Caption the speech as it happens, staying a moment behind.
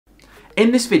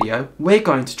In this video, we're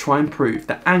going to try and prove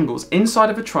that angles inside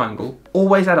of a triangle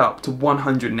always add up to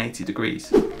 180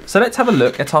 degrees. So let's have a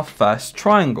look at our first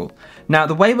triangle. Now,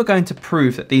 the way we're going to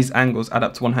prove that these angles add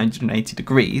up to 180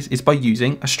 degrees is by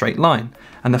using a straight line.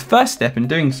 And the first step in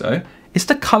doing so is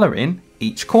to colour in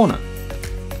each corner.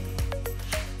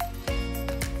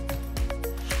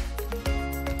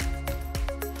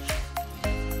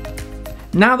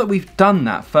 Now that we've done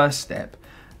that first step,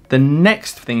 the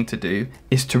next thing to do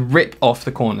is to rip off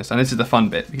the corners. And this is the fun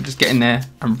bit. We can just get in there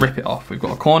and rip it off. We've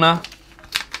got a corner,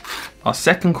 our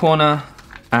second corner,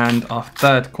 and our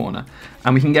third corner.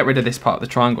 And we can get rid of this part of the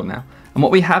triangle now. And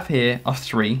what we have here are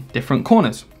 3 different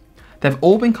corners. They've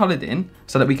all been coloured in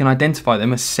so that we can identify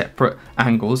them as separate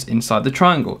angles inside the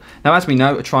triangle. Now, as we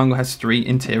know, a triangle has 3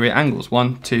 interior angles,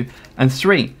 1, 2, and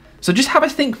 3. So just have a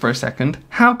think for a second.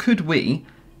 How could we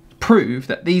prove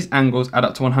that these angles add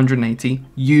up to 180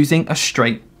 using a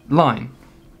straight line?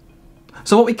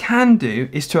 So what we can do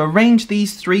is to arrange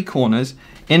these 3 corners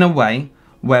in a way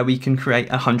where we can create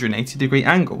a 180 degree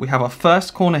angle. We have our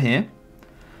first corner here.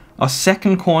 Our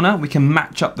second corner, we can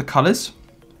match up the colours.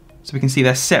 So we can see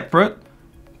they're separate,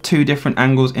 2 different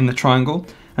angles in the triangle.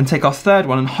 And take our third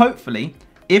one, and hopefully,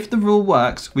 if the rule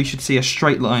works, we should see a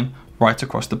straight line right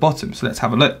across the bottom. So let's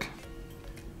have a look.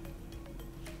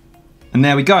 And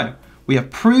there we go. We have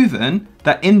proven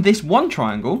that in this one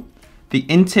triangle, the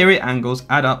interior angles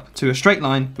add up to a straight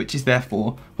line, which is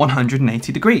therefore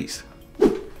 180 degrees.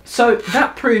 So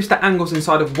that proves that angles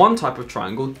inside of one type of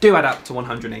triangle do add up to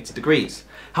 180 degrees.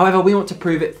 However, we want to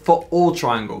prove it for all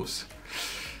triangles.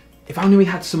 If only we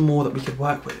had some more that we could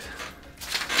work with.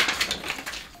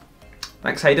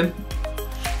 Thanks, Hayden.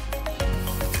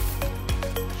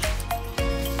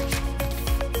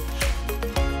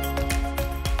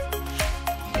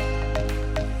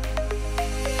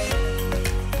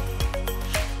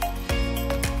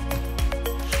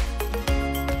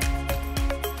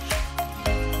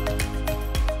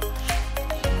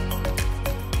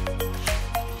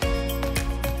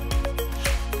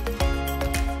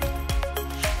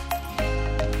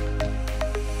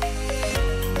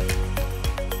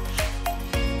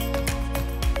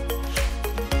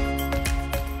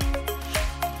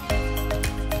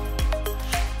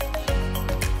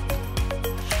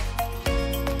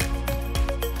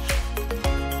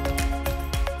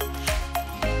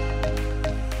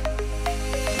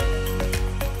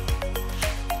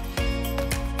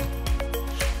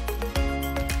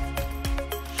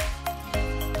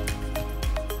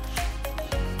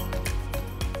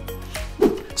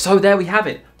 So there we have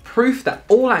it, proof that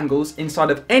all angles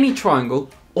inside of any triangle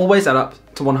always add up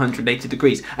to 180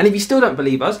 degrees. And if you still don't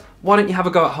believe us, why don't you have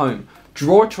a go at home?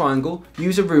 Draw a triangle,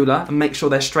 use a ruler and make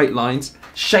sure they're straight lines,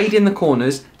 shade in the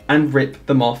corners and rip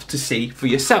them off to see for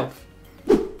yourself.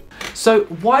 So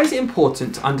why is it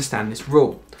important to understand this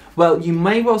rule? Well, you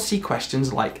may well see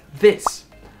questions like this.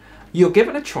 You're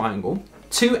given a triangle,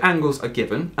 2 angles are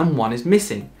given and 1 is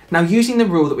missing. Now, using the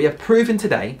rule that we have proven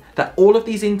today that all of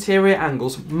these interior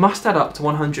angles must add up to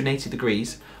 180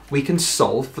 degrees, we can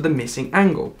solve for the missing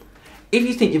angle. If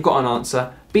you think you've got an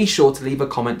answer, be sure to leave a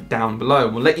comment down below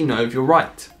and we'll let you know if you're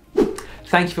right.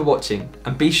 Thank you for watching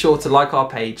and be sure to like our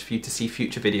page for you to see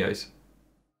future videos.